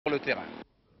le terrain.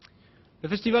 Le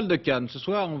Festival de Cannes, ce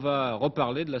soir on va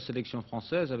reparler de la sélection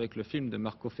française avec le film de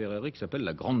Marco FERRERI qui s'appelle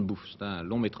La Grande Bouffe. C'est un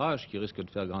long métrage qui risque de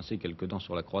faire grincer quelques dents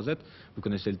sur la croisette. Vous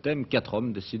connaissez le thème, 4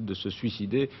 hommes décident de se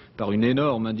suicider par une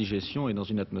énorme indigestion et dans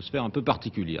une atmosphère un peu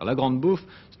particulière. La Grande Bouffe,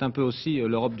 c'est un peu aussi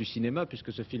l'Europe du cinéma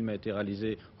puisque ce film a été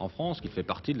réalisé en France, qui fait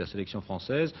partie de la sélection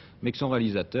française, mais que son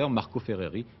réalisateur, Marco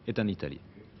FERRERI, est un Italien.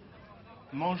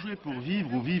 Manger pour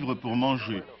vivre ou vivre pour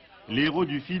manger. Les héros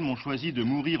du film ont choisi de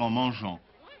mourir en mangeant.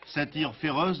 Satire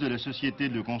féroce de la société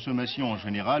de consommation en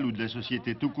général ou de la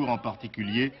société tout court en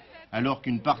particulier, alors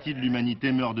qu'une partie de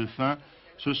l'humanité meurt de faim,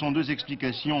 ce sont deux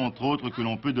explications entre autres que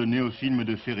l'on peut donner au film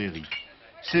de FERRERI.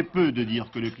 C'est peu de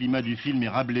dire que le climat du film est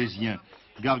rabelaisien.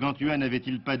 Gargantua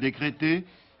n'avait-il pas décrété: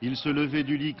 ils se levaient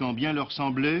du lit quand bien leur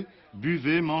semblait,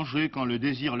 buvaient, mangeaient quand le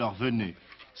désir leur venait.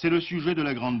 C'est le sujet de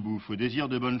La Grande Bouffe. Au désir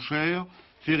de bonne chair,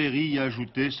 FERRERI y a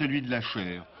ajouté celui de la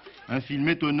chair. Un film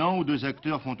étonnant où deux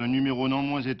acteurs font un numéro non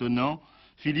moins étonnant,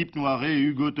 Philippe NOIRET et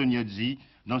Ugo TOGNAZZI,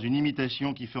 dans une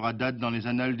imitation qui fera date dans les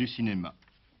annales du cinéma.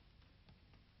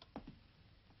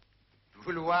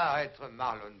 Vouloir être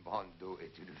Marlon Brando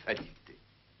est une vanité.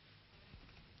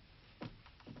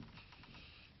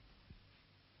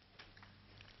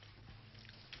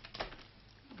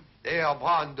 D'ailleurs,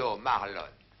 Brando, Marlon,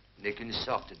 n'est qu'une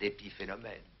sorte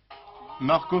d'épiphénomène.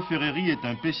 Marco FERRERI est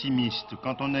un pessimiste.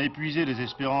 Quand on a épuisé les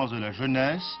espérances de la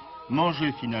jeunesse,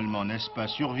 manger finalement, n'est-ce pas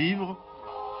survivre?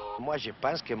 Moi, je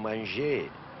pense que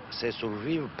manger, c'est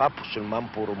survivre, pas seulement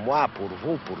pour moi, pour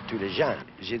vous, pour tous les gens.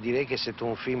 Je dirais que c'est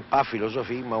un film pas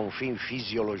philosophique, mais un film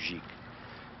physiologique.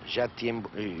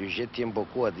 Je tiens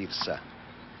beaucoup à dire ça.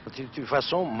 De toute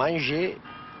façon, manger,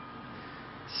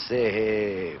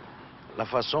 c'est la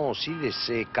façon aussi de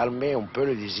se calmer un peu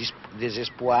le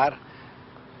désespoir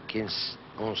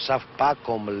qu'on ne savent pas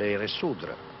comment les résoudre.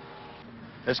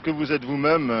 Est-ce que vous êtes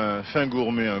vous-même un fin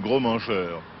gourmet, un gros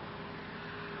mangeur?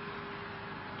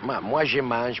 Moi, je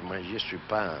mange, mais je ne suis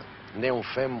pas ni un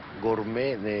fin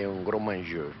gourmet, ni un gros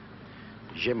mangeur.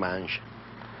 Je mange.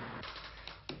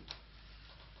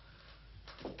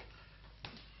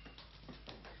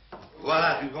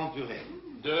 Voilà du bon purée.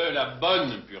 De la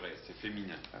bonne purée, c'est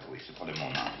féminin. Ah oui, c'est pas de mon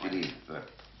nom, Philippe.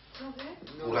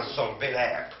 Pour la sorber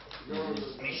l'air.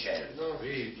 Michel. Non.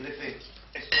 Oui, je l'ai fait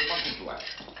extrêmement pour toi.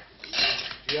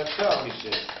 Tu as tort,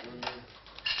 Michel.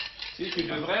 Si, tu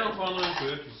devrais en prendre un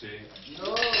peu, tu sais.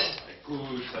 Non.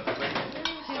 Écoute, ça peut pas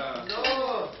ça.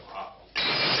 Non. Ah.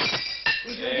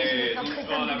 Eh,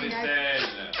 doucement la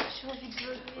vaisselle. J'ai envie de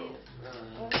voler.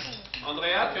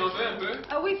 Andrea, tu en veux un peu?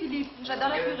 Ah oui, Philippe, j'adore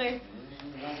la purée.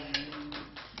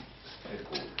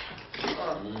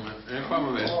 Elle n'est pas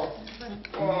mauvaise.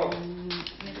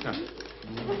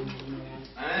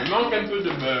 Il manque un peu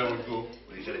de beurre, Hugo.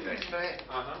 Oui, je l'ai fait exprès.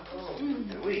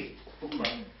 Oui. Pourquoi?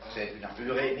 C'est une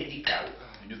purée médicale.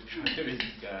 Une purée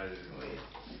médicale. Oui.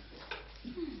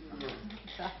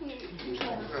 Pas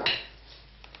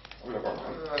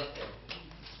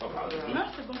mal du tout. Non,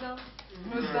 c'est bon ça.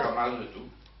 Pas mal de tout.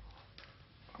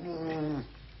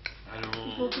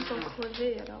 Il faut tout en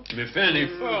crever alors. Mais fais un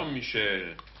effort,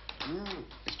 Michel.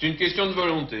 C'est une question de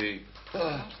volonté.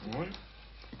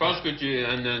 Je pense que tu es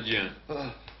un Indien.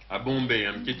 À Bombay,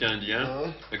 un petit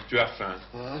Indien, et que tu as faim.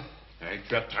 Et que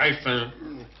tu as très faim.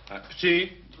 Ah,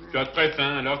 si, tu as très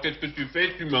faim, alors qu'est-ce que tu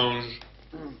fais? Tu manges.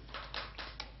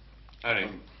 Allez.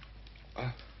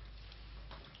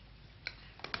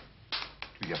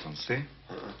 Tu y as pensé?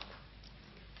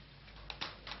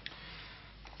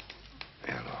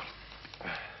 Et alors?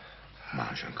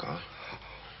 Mange encore.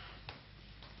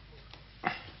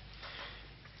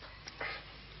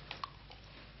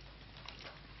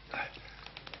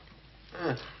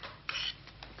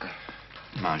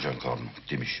 Mange encore, mon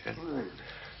petit Michel.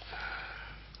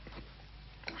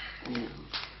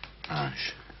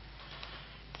 Mange.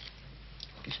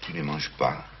 Qu'est-ce que tu ne manges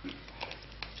pas?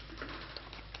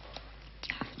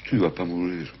 Tu vas pas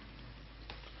mourir.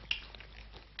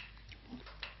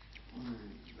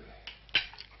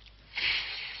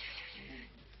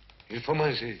 Il faut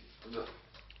manger.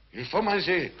 Il faut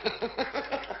manger.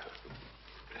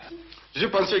 Je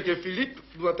pensais que Philippe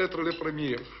doit être le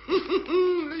premier.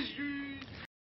 Les yeux.